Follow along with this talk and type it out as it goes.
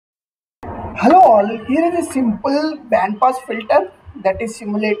Hello all, here is a simple bandpass filter that is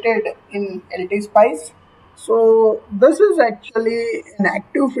simulated in LTspice. So this is actually an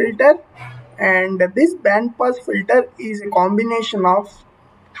active filter, and this bandpass filter is a combination of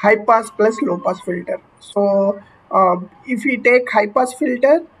high pass plus low pass filter. So if we take high pass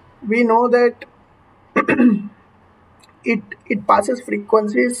filter, we know that it passes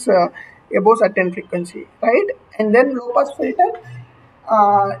frequencies above certain frequency, right? And then low pass filter,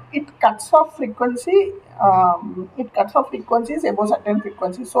 it cuts off frequency. It cuts off frequencies above certain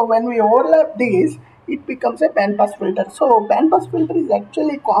frequency. So when we overlap these, it becomes a band pass filter. So band pass filter is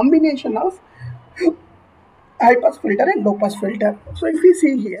actually a combination of high pass filter and low pass filter. So if you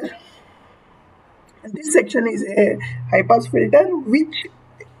see here, this section is a high pass filter which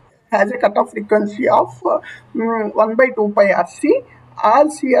has a cutoff frequency of 1 by 2 pi RC.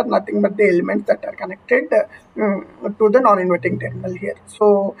 RC are nothing but the elements that are connected to the non-inverting terminal here.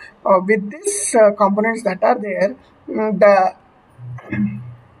 So with these components that are there, the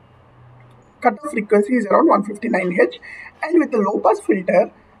cutoff frequency is around 159 Hz, and with the low pass filter,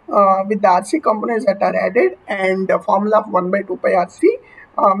 with the RC components that are added and the formula of 1 by 2 pi RC,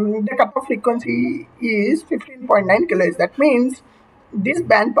 the cutoff frequency is 15.9 kHz. That means this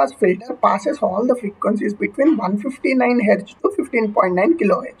bandpass filter passes all the frequencies between 159 Hz to 15.9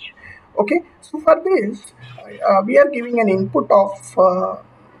 kHz. Okay, so for this, we are giving an input of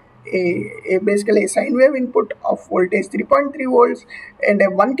basically a sine wave input of voltage 3.3 volts and a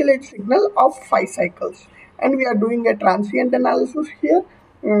 1 kHz signal of 5 cycles, and we are doing a transient analysis here,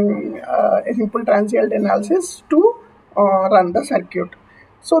 a simple transient analysis to run the circuit.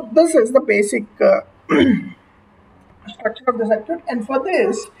 So this is the basic structure of the circuit, and for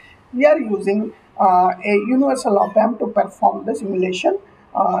this we are using a universal op amp to perform the simulation,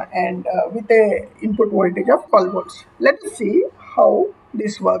 and with a input voltage of 12 volts. Let us see how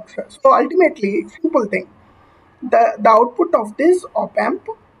this works. So ultimately, simple thing, the output of this op amp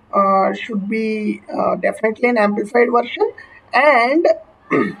should be definitely an amplified version, and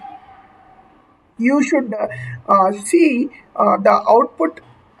you should see the output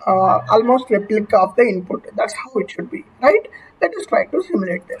almost replica of the input. That's how it should be, right? Let us try to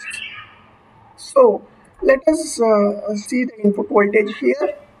simulate this. So let us see the input voltage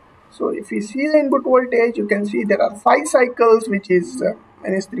here. So if you see the input voltage, you can see there are 5 cycles, which is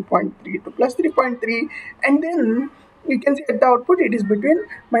minus 3.3 to plus 3.3, and then you can see at the output it is between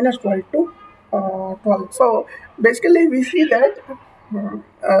minus 12 to 12. So basically we see that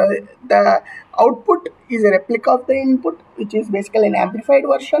the output is a replica of the input, which is basically an amplified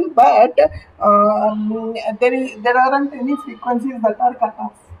version, but there aren't any frequencies that are cut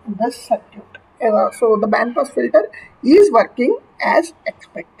off in the circuit. So the bandpass filter is working as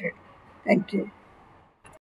expected. Thank you.